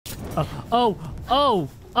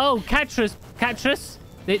Oh, catch us.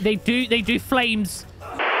 They do flames.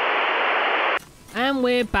 And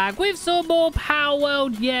we're back with some more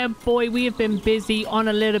Palworld. Yeah, boy, we have been busy on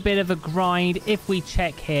a little bit of a grind. If we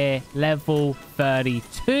check here, level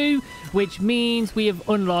 32, which means we have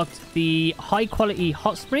unlocked the high-quality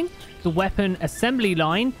hot spring, the weapon assembly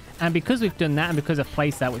line, and because we've done that and because I've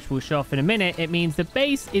placed that, which we'll show off in a minute, it means the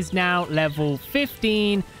base is now level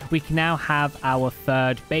 15. We can now have our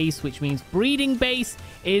third base, which means breeding base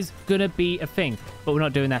is going to be a thing. But we're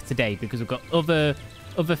not doing that today because we've got other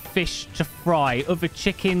fish to fry, other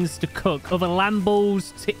chickens to cook, other lamb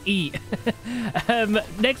balls to eat.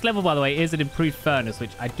 Next level, by the way, is an improved furnace,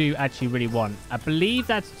 which I do actually really want. I believe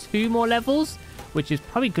that's 2 more levels, which is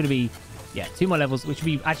probably going to be, yeah, 2 more levels, which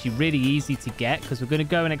will be actually really easy to get because we're going to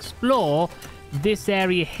go and explore this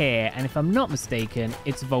area here. And if I'm not mistaken,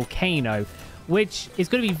 it's a volcano, which is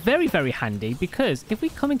going to be very, very handy because if we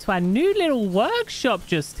come into our new little workshop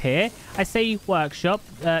just here, I say workshop,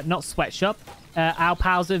 not sweatshop, our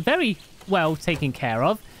pals are very well taken care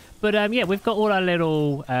of. But yeah, we've got all our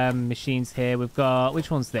little machines here. We've got, which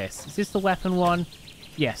one's this? Is this the weapon one?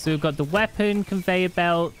 Yeah, so we've got the weapon conveyor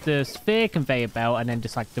belt, the sphere conveyor belt, and then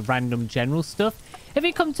just like the random general stuff. If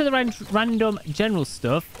we come to the random general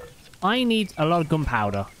stuff, I need a lot of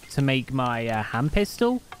gunpowder to make my hand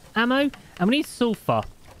pistol ammo. And we need sulfur.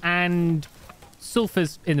 And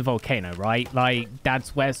sulfur's in the volcano, right? Like,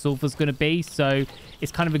 that's where sulfur's going to be. So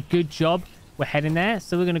it's kind of a good job we're heading there.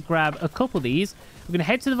 So we're going to grab a couple of these. We're going to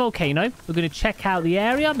head to the volcano. We're going to check out the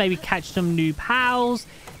area, maybe catch some new pals.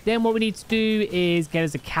 Then what we need to do is get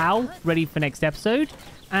us a cow ready for next episode.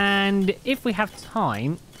 And if we have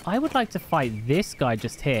time, I would like to fight this guy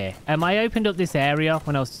just here. I opened up this area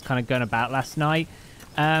when I was just kind of going about last night.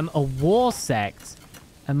 A war sect.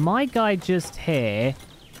 And my guy just here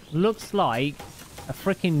looks like a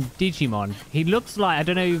freaking Digimon. He looks like, I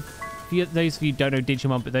don't know if those of you don't know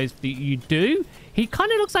Digimon, but those of you do. He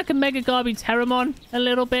kind of looks like a Mega Garby Terramon a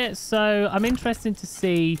little bit. So I'm interested to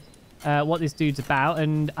see what this dude's about.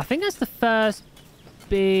 And I think that's the first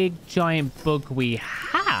big giant bug we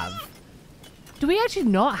have. Do we actually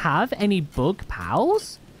not have any bug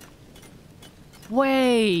pals?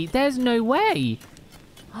 Wait, there's no way.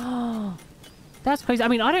 Oh, that's crazy. I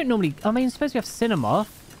mean, I suppose we have Cinemoth.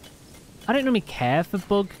 I don't normally care for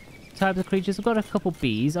bug types of creatures. I've got a couple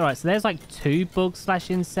bees. All right, so there's like 2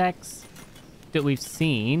 bug/insects that we've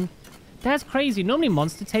seen. That's crazy. Normally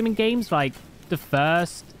monster taming games, like the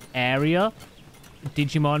first area,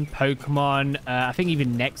 Digimon, Pokemon, I think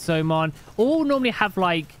even Nexomon, all normally have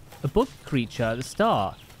like a bug creature at the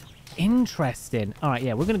start. Interesting. All right,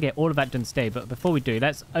 yeah, we're going to get all of that done today. But before we do,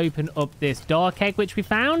 let's open up this dark egg, which we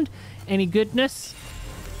found. Any goodness?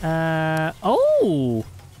 Oh,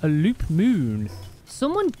 a loop moon.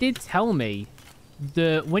 Someone did tell me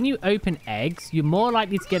that when you open eggs, you're more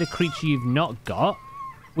likely to get a creature you've not got,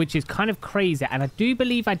 which is kind of crazy. And I do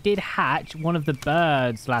believe I did hatch one of the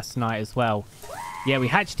birds last night as well. Yeah, we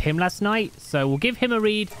hatched him last night. So we'll give him a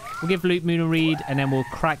read. We'll give Loop Moon a read. And then we'll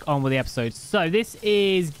crack on with the episode. So this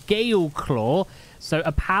is Gale Claw. So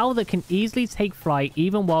a pal that can easily take flight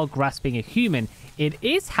even while grasping a human. It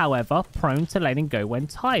is, however, prone to letting go when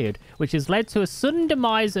tired, which has led to a sudden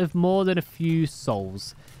demise of more than a few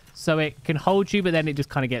souls. So it can hold you, but then it just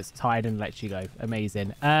kind of gets tired and lets you go.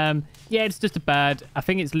 Amazing. Yeah, it's just a bird. I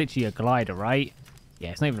think it's literally a glider, right?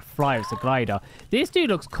 Yeah, it's not even a flyer, it's a glider. This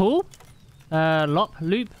dude looks cool.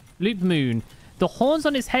 Loop Moon. The horns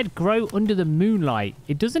on its head grow under the moonlight.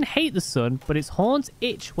 It doesn't hate the sun, but its horns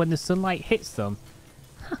itch when the sunlight hits them.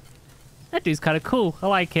 Huh. That dude's kind of cool. I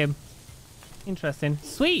like him. Interesting.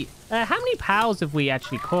 Sweet. How many pals have we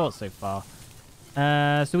actually caught so far?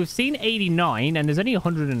 So we've seen 89, and there's only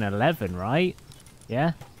 111, right?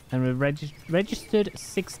 Yeah. And we've registered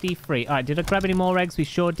 63. All right, did I grab any more eggs? We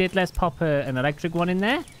sure did. Let's pop an electric one in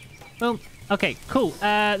there. Boom. Okay, cool.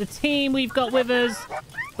 The team we've got with us.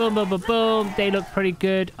 Boom, boom, boom, boom. They look pretty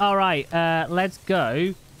good. All right, let's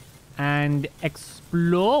go and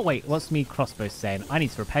explore. Wait, what's me crossbow saying? I need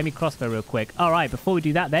to repair me crossbow real quick. All right, before we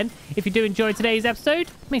do that then, if you do enjoy today's episode,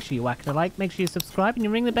 make sure you whack it a like, make sure you subscribe, and you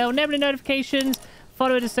ring the bell, never the notifications,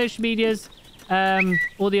 follow the social medias,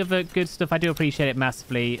 all the other good stuff. I do appreciate it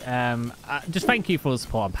massively. Just thank you for all the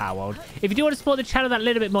support on Palworld. If you do want to support the channel that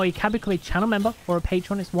little bit more, you can become a channel member or a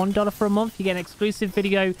patron. It's $1 for a month. You get an exclusive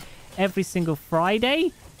video every single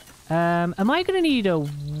Friday. Am I going to need a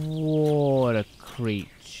water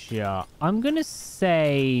creature? I'm going to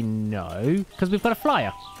say no, because we've got a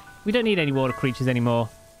flyer. We don't need any water creatures anymore.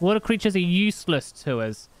 Water creatures are useless to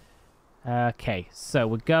us. Okay, so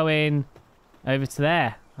we're going over to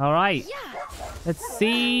there. All right. Let's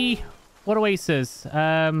see what awaits us. It's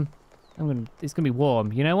gonna be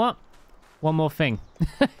warm. You know what? One more thing.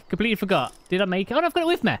 Completely forgot. Did I make it? Oh, no, I've got it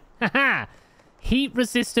with me. Haha.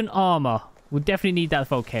 Heat-resistant armor. We'll definitely need that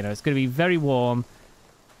volcano. It's gonna be very warm.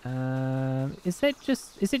 Is it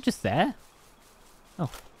just there? Oh,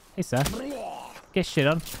 hey sir. Get shit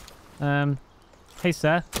on. Hey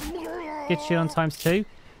sir. Get shit on ×2.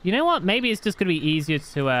 You know what? Maybe it's just gonna be easier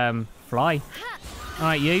to fly. All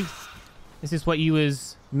right, you. This is what you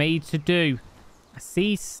was made to do. I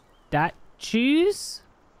see statues,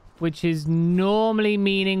 which is normally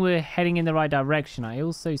meaning we're heading in the right direction. I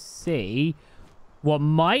also see what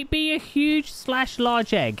might be a huge /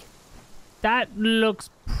 large egg. That looks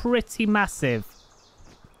pretty massive.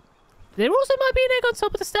 There also might be an egg on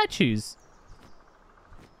top of the statues.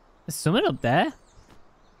 There's something up there.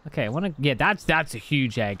 Okay, I want to... Yeah, that's a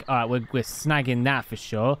huge egg. All right, we're snagging that for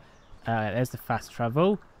sure. There's the fast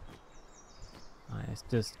travel. All right, let's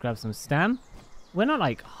just grab some stam. We're not,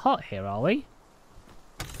 like, hot here, are we?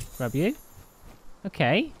 Grab you.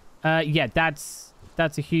 Okay. Yeah, that's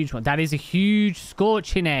a huge one. That is a huge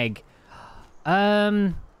scorching egg.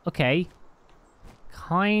 Okay.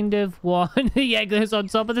 Kind of one. The egg that's on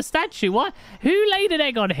top of the statue. What? Who laid an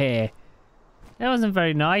egg on here? That wasn't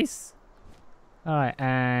very nice. All right,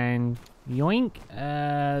 and yoink.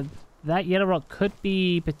 That yellow rock could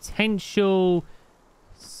be potential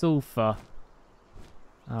sulfur.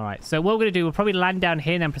 All right, so what we're going to do, we'll probably land down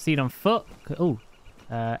here and then proceed on foot. Oh,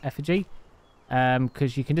 effigy.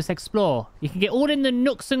 Because you can just explore. You can get all in the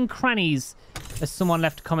nooks and crannies. As someone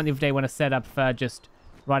left a comment the other day when I said I prefer just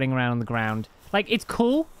riding around on the ground. Like, it's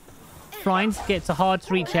cool. Flying to get to hard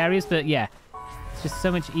to reach areas, but yeah. It's just so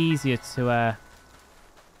much easier to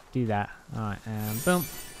do that. All right, boom.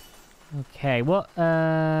 Okay, what?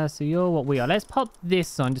 So you're what we are. Let's pop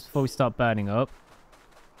this on just before we start burning up.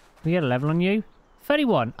 We get a level on you?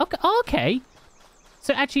 31. Okay, okay.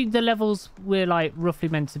 So actually the levels we're like roughly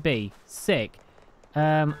meant to be. Sick.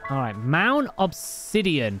 All right, Mount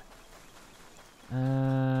Obsidian.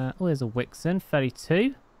 Oh, there's a Wixen,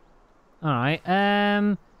 32. All right.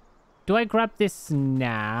 Do I grab this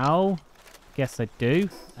now? Guess I do.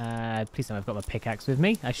 Please tell me I've got my pickaxe with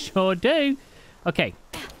me. I sure do. Okay.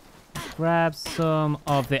 Let's grab some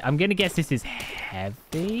of the... I'm going to guess this is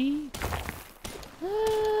heavy.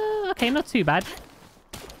 Okay, not too bad.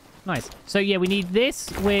 Nice. So, yeah, we need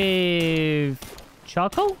this with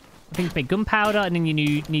charcoal. I think to make gunpowder, and then you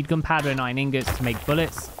need gunpowder and iron ingots to make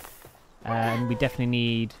bullets. And we definitely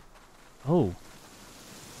need... Oh.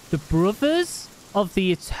 The Brothers of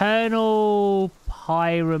the Eternal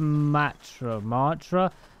Pyramatra.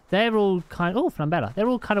 They're all kind of... Oh, flambella. They're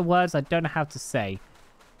all kind of words I don't know how to say.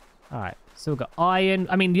 All right. So we've got iron.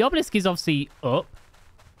 I mean, the obelisk is obviously up.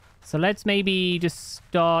 So let's maybe just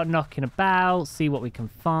start knocking about, see what we can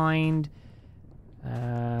find.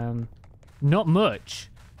 Not much.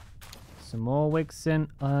 Some more Wixen.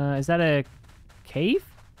 Is that a cave?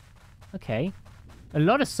 Okay. A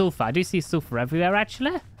lot of sulfur. I do see sulfur everywhere,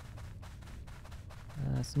 actually.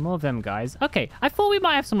 Some more of them guys. Okay. I thought we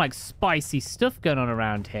might have some, like, spicy stuff going on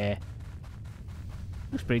around here.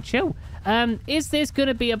 Looks pretty chill. Is this going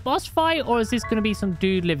to be a boss fight, or is this going to be some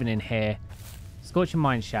dude living in here? Scorching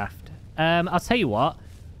mine shaft. I'll tell you what.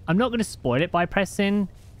 I'm not going to spoil it by pressing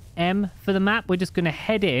M for the map. We're just going to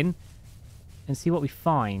head in and see what we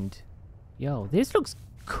find. Yo, this looks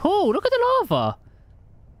cool. Look at the lava.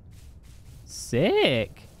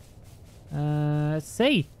 Sick. Let's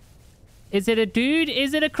see. Is it a dude?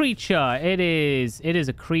 Is it a creature? It is. It is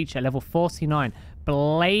a creature. Level 49.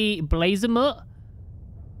 Blazemut.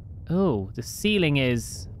 Oh, the ceiling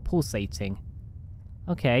is pulsating.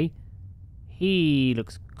 Okay. He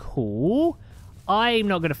looks cool. I'm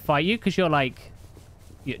not going to fight you because you're like...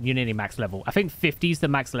 You're nearly max level. I think 50 is the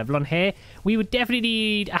max level on here. We would definitely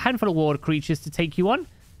need a handful of water creatures to take you on.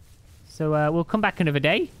 So we'll come back another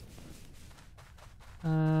day.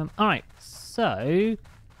 Alright, so...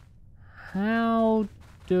 How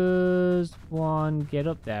does one get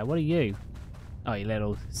up there? What are you? Oh, you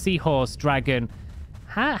little seahorse dragon.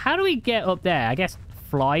 How do we get up there? I guess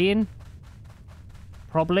flying?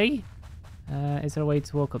 Probably. Is there a way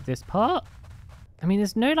to walk up this part? I mean,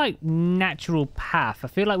 there's no, like, natural path. I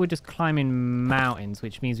feel like we're just climbing mountains,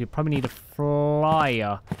 which means we probably need a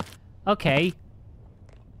flyer. Okay.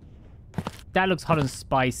 That looks hot and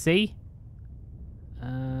spicy.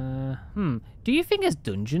 Do you think there's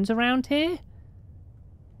dungeons around here?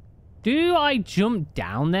 Do I jump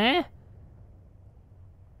down there?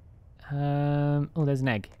 Oh, there's an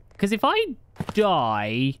egg. Because if I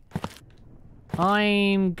die...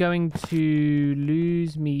 I'm going to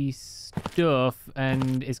lose me stuff,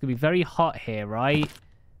 and it's gonna be very hot here, right?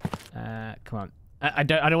 Come on. I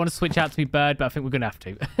don't want to switch out to me bird, but I think we're gonna have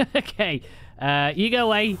to. Okay. You go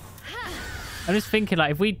away. I'm just thinking, like,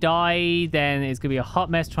 if we die, then it's gonna be a hot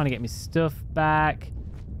mess trying to get me stuff back.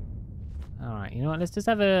 All right. You know what? Let's just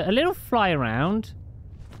have a little fly around.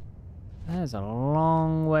 There's a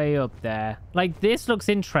long way up there. Like, this looks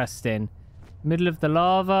interesting. Middle of the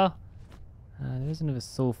lava. There's another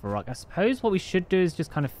sulfur rock. I suppose what we should do is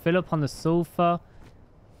just kind of fill up on the sulfur.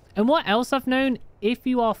 And what else I've known, if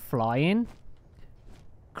you are flying,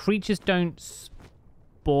 creatures don't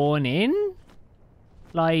spawn in.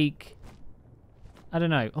 Like, I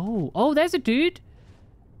don't know. Oh, there's a dude.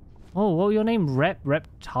 Oh, what was your name?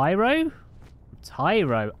 Reptyro?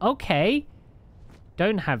 Tyro. Okay.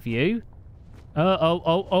 Don't have you.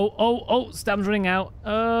 Stam's running out.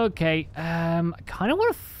 Okay. I kind of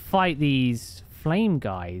want to fight these flame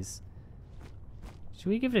guys. Should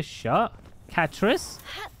we give it a shot? Catrus?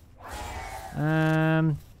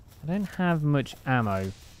 I don't have much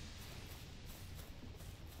ammo.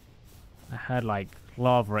 I heard, like,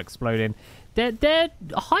 lava exploding. They're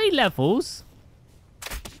high levels.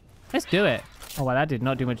 Let's do it. Oh, well, that did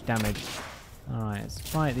not do much damage. All right, let's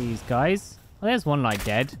fight these guys. Oh, there's one, like,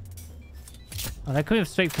 dead. Oh, they're coming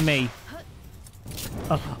straight for me.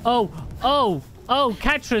 Oh,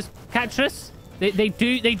 Catrus. They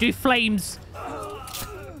do flames.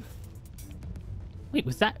 Wait,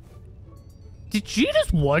 was that... Did you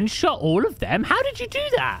just one-shot all of them? How did you do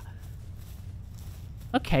that?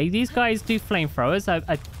 Okay, these guys do flamethrowers.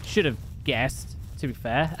 I should have guessed, to be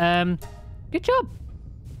fair. Good job.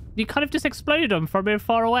 You kind of just exploded them from very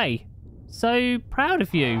far away. So proud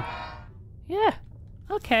of you. Yeah.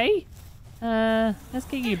 Okay. Let's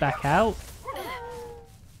get you back out.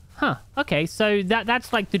 Huh. Okay, so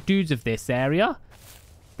that's like the dudes of this area.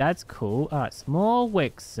 That's cool. All right, small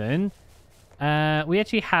Wixen. We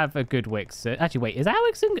actually have a good Wixen. Actually, wait, is that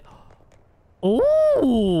Wixen?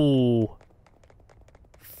 Oh!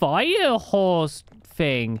 Fire horse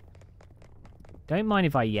thing. Don't mind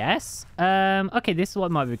if I yes. Okay, this is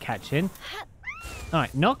what might be catching. All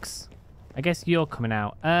right, Nox. I guess you're coming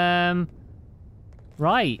out.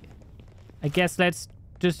 Right. I guess let's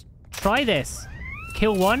just try this.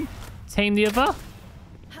 Kill one, tame the other.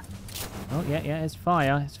 Oh, yeah, it's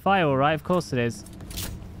fire. It's fire, all right. Of course it is.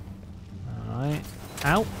 All right.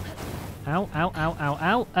 Ow.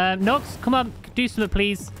 Ow. Nox, come on. Do something,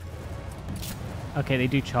 please. Okay, they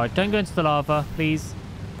do charge. Don't go into the lava, please.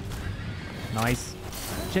 Nice.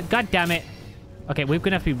 God damn it. Okay, we're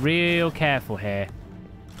going to have to be real careful here.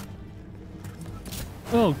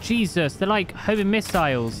 Oh, Jesus. They're like homing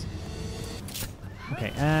missiles. Okay,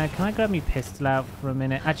 can I grab my pistol out for a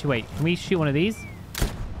minute? Actually, wait. Can we shoot one of these?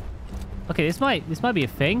 Okay, this might be a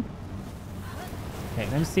thing. Okay,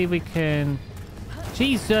 let me see if we can...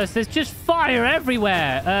 Jesus, there's just fire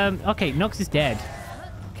everywhere. Okay, Nox is dead.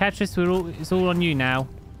 Catrus, it's all on you now.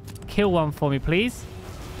 Kill one for me, please.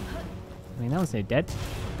 I mean, that one's no dead.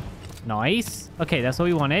 Nice. Okay, that's all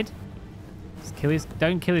we wanted. Let's kill this.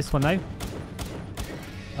 Don't kill this one, though.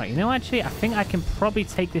 Right, you know, actually, I think I can probably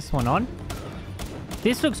take this one on.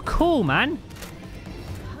 This looks cool, man.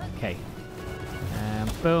 Okay.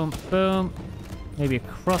 Boom. Maybe a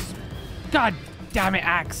cross. God damn it,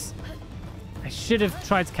 Axe. I should have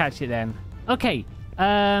tried to catch it then. Okay.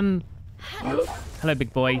 Hello,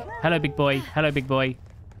 big boy.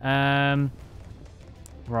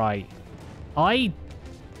 Right. I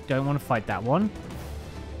don't want to fight that one.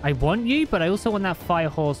 I want you, but I also want that fire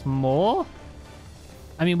horse more.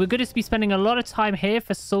 I mean, we're going to be spending a lot of time here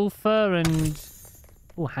for sulfur and...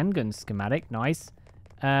 Oh, handgun schematic. Nice.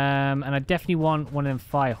 And I definitely want one of them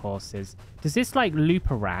fire horses. Does this, like,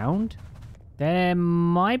 loop around? There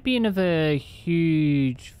might be another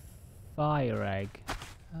huge fire egg.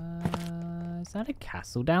 Is that a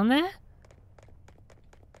castle down there?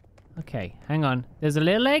 Okay, hang on. There's a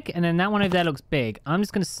little egg, and then that one over there looks big. I'm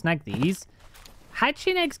just going to snag these.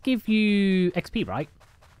 Hatching eggs give you XP, right?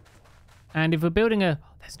 And if we're building a... Oh,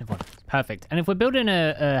 there's no one. Perfect. And if we're building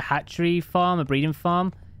a hatchery farm, a breeding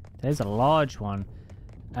farm, there's a large one.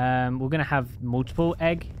 We're going to have multiple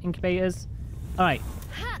egg incubators. All right,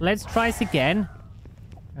 let's try this again.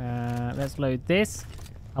 Let's load this.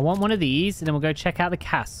 I want one of these, and then we'll go check out the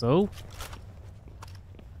castle.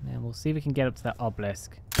 And then we'll see if we can get up to that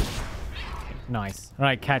obelisk. Okay, nice. All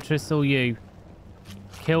right, Catrus, all you.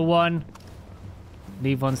 Kill one.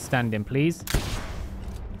 Leave one standing, please.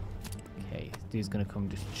 Okay, this dude's going to come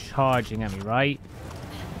just charging at me, right?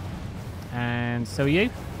 And so are you.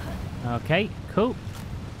 Okay, cool.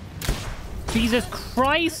 Jesus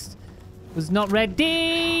Christ. Was not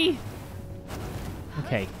ready.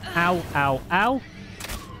 Okay. Ow, ow, ow.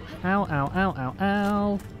 Ow, ow, ow, ow, ow.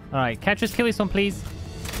 All right, Catrus, kill this one, please.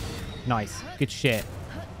 Nice. Good shit.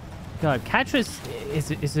 God, Catrus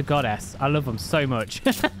is a goddess. I love them so much.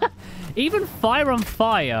 Even fire on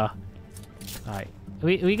fire. All right. Are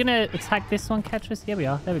we going to attack this one, Catrus? Here we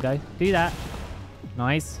are. There we go. Do that.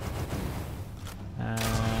 Nice.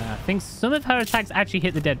 I think some of her attacks actually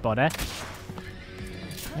hit the dead body.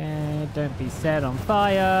 Don't be set on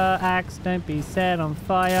fire, Axe. Don't be set on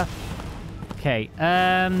fire. Okay.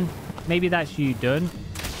 Maybe that's you done.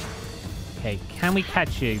 Okay. Can we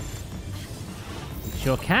catch you? We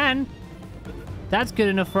sure can. That's good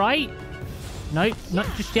enough, right? Nope, not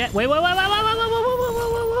just yet. Wait, whoa, whoa, whoa, whoa, whoa, whoa, whoa,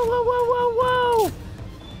 whoa, whoa, whoa, whoa, whoa, whoa.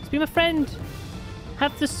 Let's be my friend.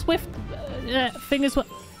 Have the swift fingers.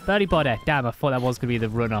 Birdie body. Damn, I thought that was going to be the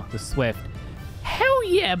runner, the swift. Hell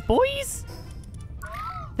yeah, boys.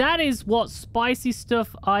 That is what spicy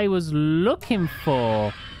stuff I was looking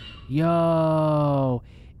for. Yo.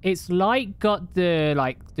 It's like got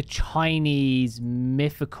the Chinese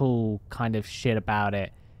mythical kind of shit about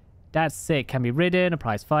it. That's sick. Can be ridden,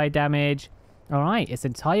 applies fire damage. All right, its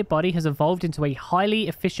entire body has evolved into a highly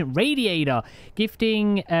efficient radiator,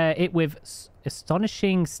 gifting it with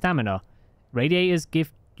astonishing stamina. Radiators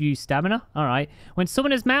gift you stamina? All right. When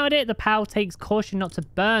someone has mounted it, the POW takes caution not to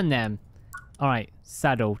burn them. All right,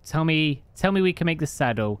 saddle. Tell me we can make the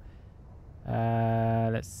saddle.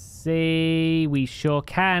 Let's see. We sure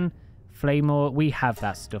can. Flamor, we have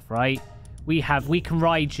that stuff, right? We can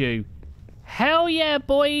ride you. Hell yeah,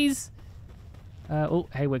 boys. Oh,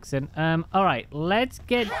 hey, Wixen. All right, let's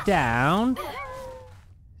get down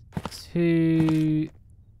to...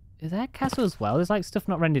 Is that castle as well? There's like stuff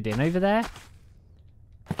not rendered in over there.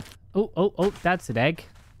 Oh, that's an egg.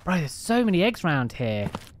 Bro, there's so many eggs around here.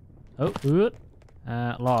 Oh,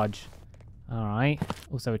 large. All right.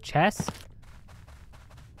 Also a chest.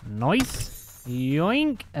 Nice.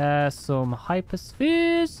 Yoink. Some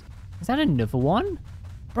hyperspheres. Is that another one?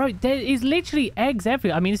 Bro, there is literally eggs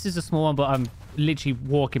everywhere. I mean, this is a small one, but I'm literally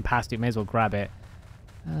walking past it. May as well grab it.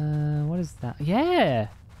 What is that? Yeah.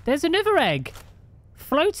 There's another egg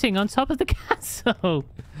floating on top of the castle.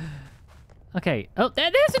 Okay. Oh,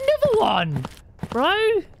 there's another one.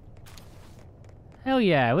 Bro. Hell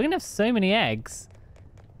yeah. We're going to have so many eggs.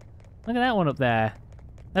 Look at that one up there.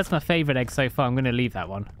 That's my favorite egg so far. I'm going to leave that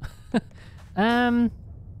one.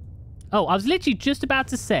 Oh, I was literally just about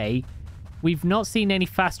to say we've not seen any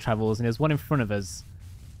fast travels and there's one in front of us.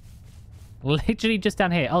 Literally just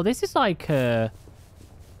down here. Oh, this is like a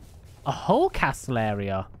whole castle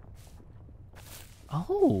area.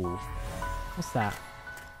 Oh. What's that?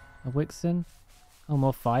 A Wixen? Oh,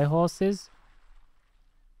 more fire horses?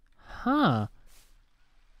 Huh.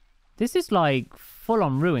 This is like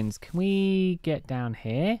full-on ruins. Can we get down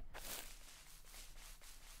here?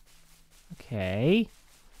 Okay.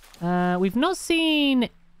 We've not seen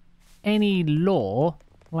any lore.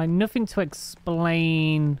 Like, nothing to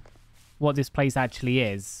explain what this place actually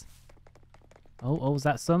is. Oh, was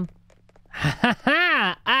that some? Ha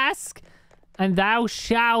ha! Ask, and thou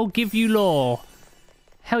shall give you lore.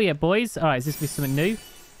 Hell yeah, boys. All right, is this be something new?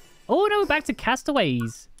 Oh, no, we're back to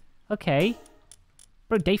castaways. Okay.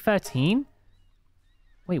 Bro, day 13?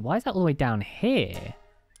 Wait, why is that all the way down here?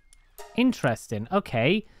 Interesting.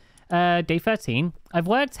 Okay. Day 13. I've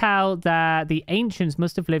worked out that the ancients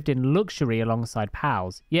must have lived in luxury alongside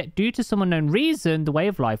POWs. Yet, due to some unknown reason, the way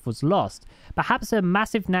of life was lost. Perhaps a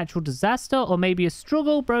massive natural disaster, or maybe a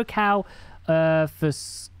struggle broke out for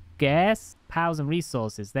scarce POWs and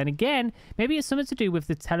resources. Then again, maybe it's something to do with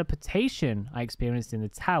the teleportation I experienced in the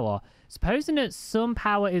tower. Supposing that some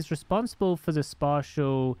power is responsible for the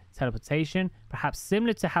spatial teleportation, perhaps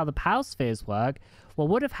similar to how the POW spheres work, what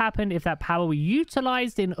would have happened if that power were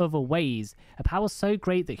utilized in other ways? A power so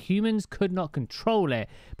great that humans could not control it.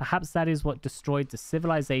 Perhaps that is what destroyed the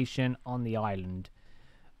civilization on the island.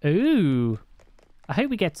 Ooh. I hope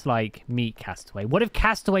we get to, like, meet Castaway. What if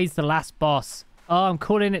Castaway's the last boss? Oh, I'm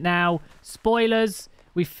calling it now. Spoilers.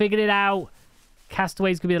 We figured it out.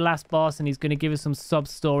 Castaway's going to be the last boss, and he's going to give us some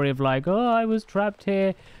sub-story of like, oh, I was trapped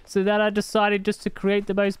here. So then I decided just to create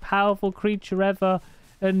the most powerful creature ever.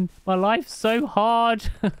 And my life's so hard.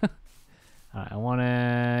 All right, I want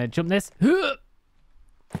to jump this.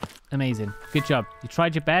 Amazing. Good job. You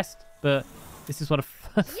tried your best, but this is what a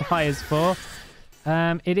fire's for.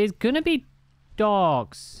 It is going to be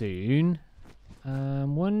dark soon.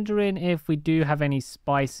 I'm wondering if we do have any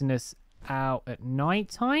spiciness out at night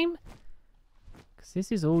time. Because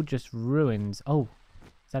this is all just ruins. Oh,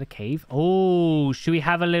 is that a cave? Oh, should we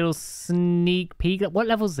have a little sneak peek? What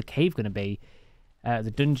level is the cave going to be?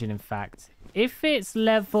 The dungeon, in fact. If it's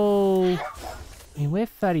level... I mean, we're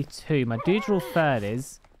 32. My dudes are all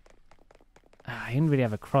 30s. I didn't really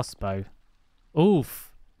have a crossbow.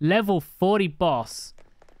 Oof. Level 40 boss.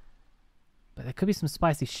 But there could be some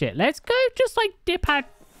spicy shit. Let's go just like dip our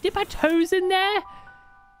toes in there.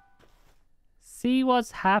 See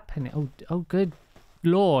what's happening. Oh, good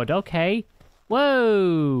lord. Okay.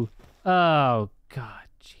 Whoa. Oh, God.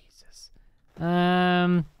 Jesus.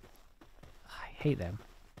 I hate them.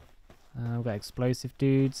 We've got explosive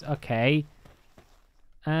dudes. Okay.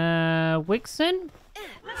 Wixen?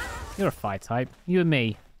 You're a fire type. You and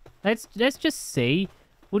me. Let's just see.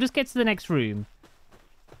 We'll just get to the next room.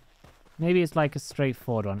 Maybe it's like a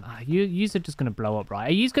straightforward one. Yous are just going to blow up, right?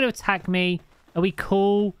 Are yous going to attack me? Are we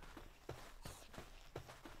cool?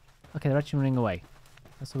 Okay, they're actually running away.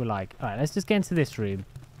 That's what we're like. All right, let's just get into this room.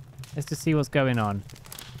 Let's just see what's going on.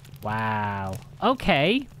 Wow.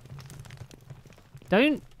 Okay.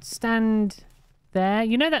 Don't stand there.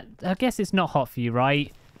 You know that... I guess it's not hot for you,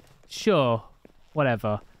 right? Sure.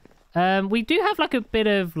 Whatever. We do have like a bit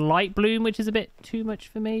of light bloom, which is a bit too much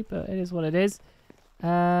for me, but it is what it is.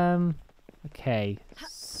 Okay.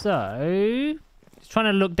 So... just trying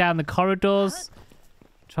to look down the corridors.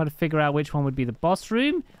 Trying to figure out which one would be the boss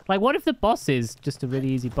room. Like, what if the boss is just a really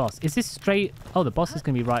easy boss? Is this straight... oh, the boss is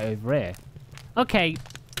going to be right over here. Okay.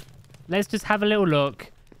 Let's just have a little look.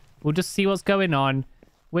 We'll just see what's going on.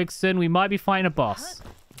 Wixen, we might be fighting a boss.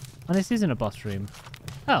 Oh, this isn't a boss room.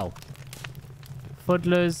 Oh.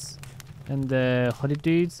 Fuddlers and the hooded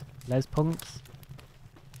dudes. Les punks.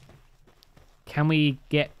 Can we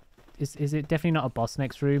get... Is it definitely not a boss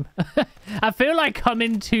next room? I feel like I'm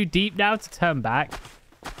in too deep now to turn back.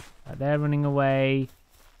 They're running away.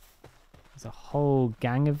 There's a whole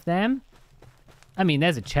gang of them. I mean,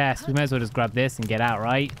 there's a chest. We may as well just grab this and get out,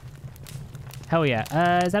 right? Hell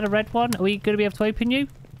yeah. Is that a red one? Are we going to be able to open you?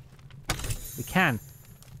 We can.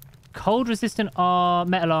 Cold resistant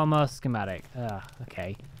metal armor schematic.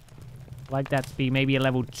 Okay. Like that to be maybe a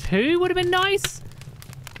level 2 would have been nice.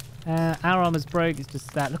 Our armor's broke. It's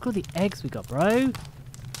just that. Look at all the eggs we got, bro.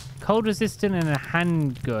 Cold resistant and a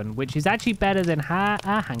handgun, which is actually better than our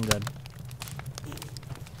handgun.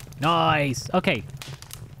 Nice. Okay.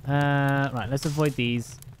 Right, let's avoid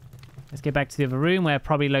these. Let's get back to the other room where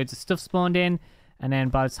probably loads of stuff spawned in. And then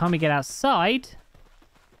by the time we get outside,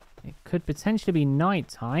 it could potentially be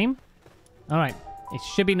nighttime. All right. It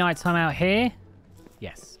should be nighttime out here.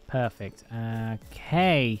 Yes. Perfect.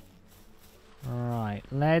 Okay. All right.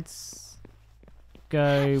 Let's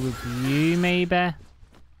go with you, maybe.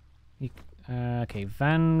 Okay.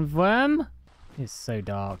 Van Worm is so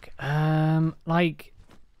dark. Like,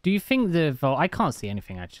 do you think the I can't see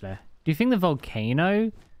anything, actually. Do you think the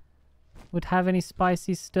volcano would have any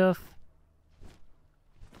spicy stuff?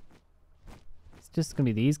 It's just gonna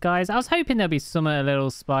be these guys. I was hoping there'd be some a little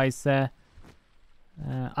spice there.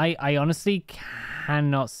 I honestly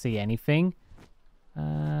cannot see anything.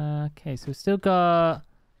 Okay, so we've still got... are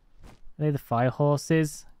they the fire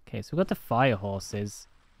horses? Okay, so we've got the fire horses.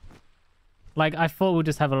 Like, I thought we'd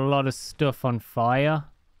just have a lot of stuff on fire.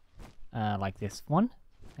 Like this one.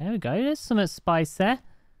 There we go. There's some spice there.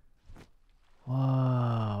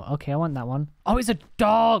 Whoa. Okay, I want that one. Oh, it's a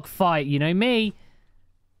dog fight. You know me.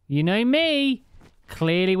 You know me.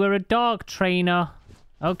 Clearly, we're a dog trainer.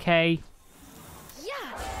 Okay.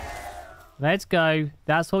 Yeah. Let's go.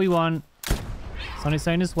 That's what we want. It's on its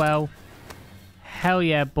own as well. Hell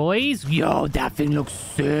yeah, boys. Yo, that thing looks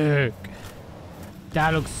sick.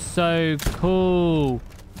 That looks so cool.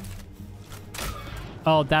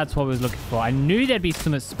 Oh, that's what I was looking for. I knew there'd be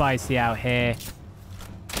something spicy out here.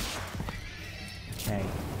 Okay.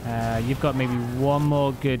 You've got maybe one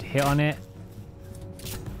more good hit on it.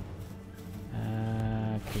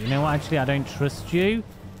 Okay, you know what? Actually, I don't trust you.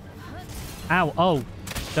 Ow. Oh,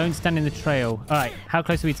 don't stand in the trail. All right. How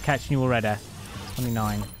close are we to catching you already?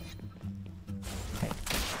 29. Okay.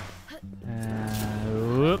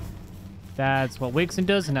 Whoop. That's what Wixen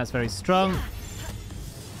does, and that's very strong.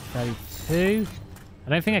 32. I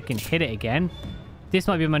don't think I can hit it again. This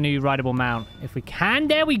might be my new rideable mount. If we can,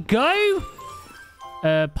 there we go.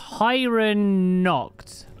 Pyronoct.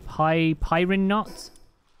 Pyronoct.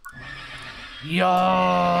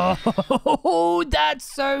 Yo,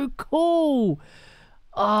 that's so cool.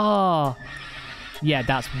 Oh, yeah,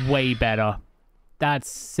 that's way better. That's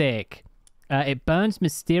sick. It burns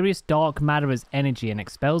mysterious dark matter as energy and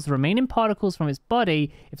expels the remaining particles from its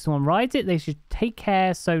body. If someone rides it, they should take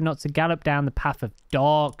care so not to gallop down the path of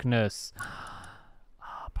darkness.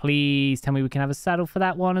 Oh, please tell me we can have a saddle for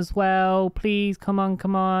that one as well. Please, come on,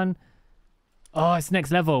 come on. Oh, it's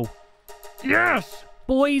next level. Yes!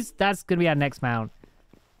 boys. That's going to be our next mount.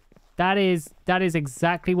 That is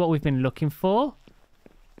exactly what we've been looking for.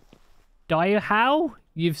 How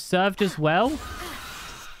you've served us well.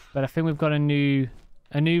 But I think we've got a new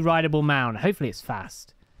rideable mount. Hopefully it's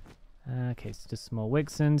fast. Okay, it's just small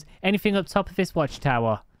Wixens. Anything up top of this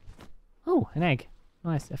watchtower? Oh, an egg.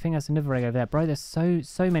 Nice. I think that's another egg over there. Bro, there's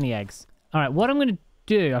so many eggs. All right, what I'm going to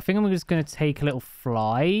do, I think I'm just going to take a little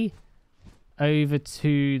fly over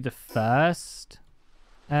to the first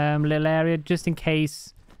little area, just in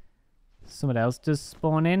case someone else does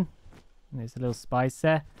spawn in. There's a little spice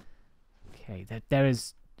there. Okay, there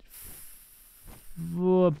is...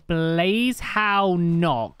 Blaze how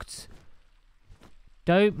knocked.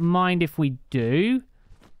 Don't mind if we do.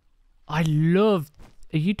 I love...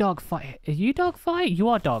 Are you Darkfire? Are you Darkfire? You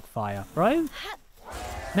are Darkfire, bro.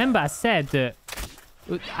 Remember I said that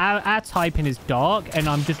our typing is dark, and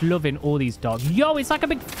I'm just loving all these dark. Yo, it's like a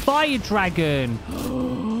big fire dragon.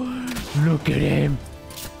 Look at him.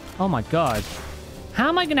 Oh my god. How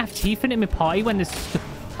am I going to have teeth in my party when this...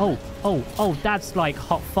 Oh, that's like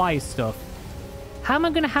hot fire stuff. How am I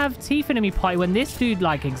going to have teeth in my party when this dude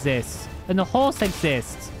like exists? And the horse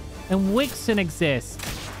exists? And Wixen exists?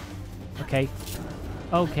 Okay.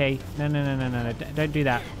 Okay. No. Don't do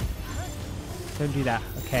that. Don't do that.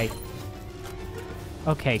 Okay.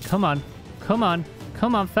 Okay, come on. Come on.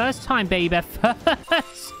 Come on. First time, baby.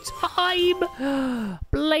 First time.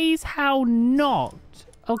 Blaze how not.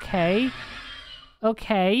 Okay.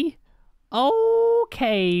 Okay.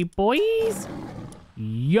 Okay, boys.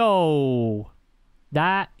 Yo.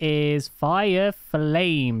 That is Fire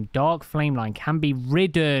Flame. Dark Flame Line can be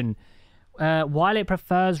ridden. While it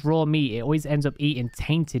prefers raw meat, it always ends up eating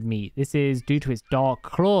tainted meat. This is due to its dark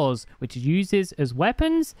claws, which it uses as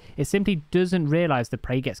weapons. It simply doesn't realize the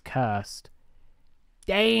prey gets cursed.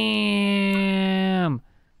 Damn.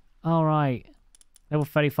 All right. Level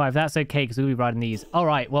 35. That's okay, because we'll be riding these. All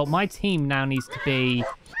right. Well, my team now needs to be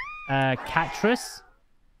Catrus,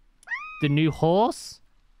 the new horse.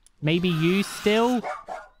 Maybe you still.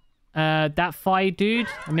 That fire dude.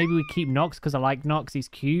 And maybe we keep Nox, because I like Nox. He's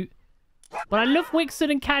cute. But I love Wixen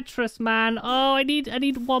and Catrus, man. Oh, I need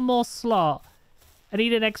one more slot. I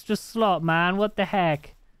need an extra slot, man. What the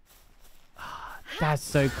heck? Oh, that's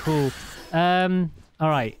so cool. All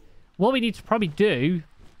right. What we need to probably do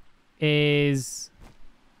is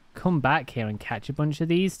come back here and catch a bunch of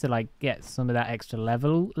these to like get some of that extra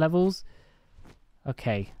levels.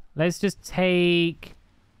 Okay. Let's just take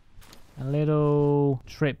a little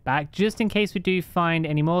trip back just in case we do find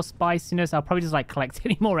any more spiciness. I'll probably just like collect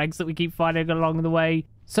any more eggs that we keep finding along the way.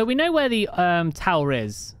 So we know where the tower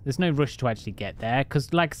is. There's no rush to actually get there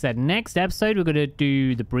because, like I said, next episode we're going to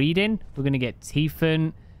do the breeding. We're going to get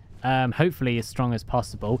Tiefent, hopefully as strong as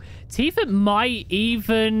possible. Tiefent might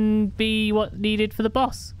even be what needed for the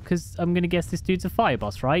boss because I'm going to guess this dude's a fire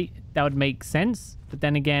boss, right? That would make sense. But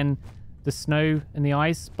then again, the snow and the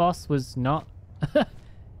ice boss was not.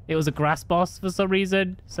 It was a grass boss for some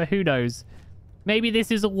reason, so who knows? Maybe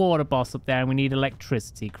this is a water boss up there and we need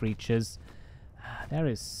electricity creatures. There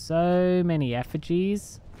is so many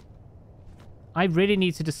effigies. I really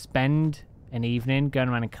need to just spend an evening going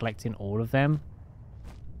around and collecting all of them.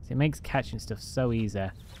 It makes catching stuff so easy.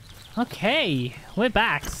 Okay, we're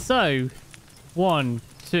back. So, 1,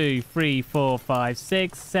 2, 3, 4, 5,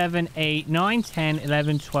 6, 7, 8, 9, 10,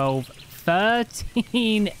 11, 12,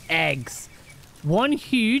 13 eggs. One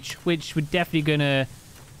huge, which we're definitely going to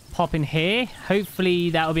pop in here. Hopefully,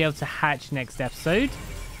 that will be able to hatch next episode.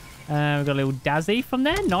 We've got a little Dazzy from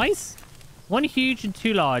there. Nice. One huge and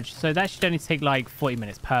two large. So that should only take like 40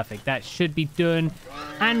 minutes. Perfect. That should be done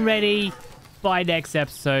and ready by next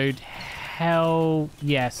episode. Hell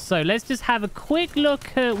yes. So let's just have a quick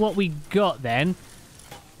look at what we got then.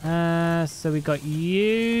 So we got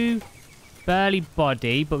you. Burly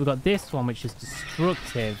body. But we've got this one, which is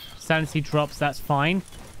destructive. Sanity drops, that's fine.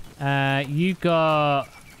 You got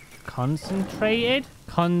concentrated?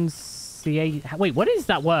 Wait, what is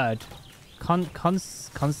that word?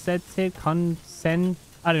 Consented? I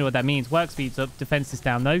don't know what that means. Work speed's up, defense is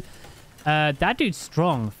down though. That dude's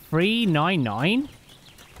strong. 399.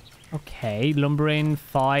 Okay, lumbering,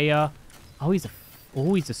 fire. Oh,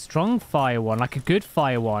 he's a strong fire one, like a good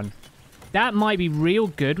fire one. That might be real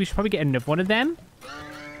good. We should probably get another one of them.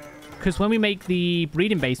 Because when we make the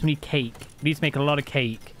breeding base, we need cake. We need to make a lot of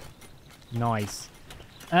cake. Nice.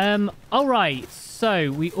 All right. So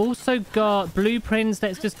we also got blueprints.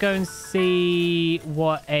 Let's just go and see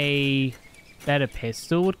what a better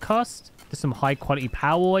pistol would cost. There's some high quality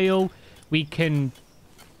power oil. We can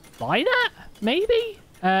buy that, maybe?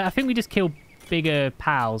 I think we just kill bigger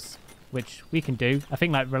pals, which we can do. I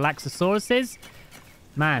think like Relaxosauruses.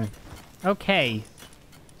 Man. Okay.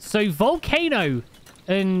 So, Volcano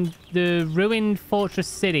and the ruined fortress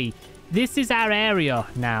city. This is our area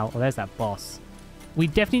now. Oh, there's that boss. We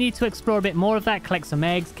definitely need to explore a bit more of that, collect some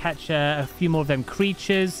eggs, catch a few more of them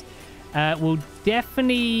creatures. We'll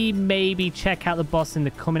definitely maybe check out the boss in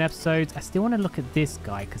the coming episodes. I still want to look at this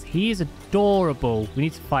guy because he is adorable. We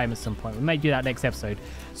need to fight him at some point. We may do that next episode.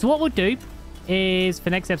 So what we'll do is for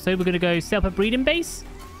next episode, we're going to go set up a breeding base,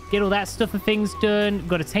 get all that stuff and things done. We've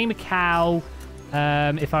got to tame a cow.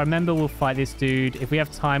 If I remember, we'll fight this dude. If we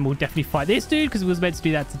have time, we'll definitely fight this dude because we was meant to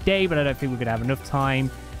do that today, but I don't think we're going to have enough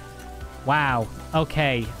time. Wow.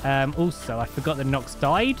 Okay. Also, I forgot that Nox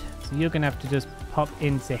died, so you're going to have to just pop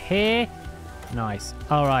into here. Nice.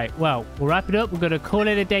 All right. Well, we'll wrap it up. We're going to call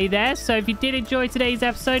it a day there. So if you did enjoy today's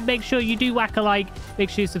episode, make sure you do whack a like. Make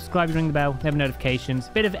sure you subscribe and ring the bell. Have notifications.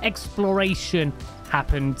 Bit of exploration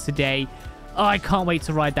happened today. Oh, I can't wait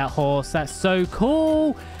to ride that horse. That's so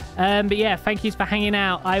cool. But yeah, thank you for hanging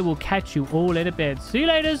out. I will catch you all in a bit. See you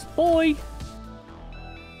later. Bye.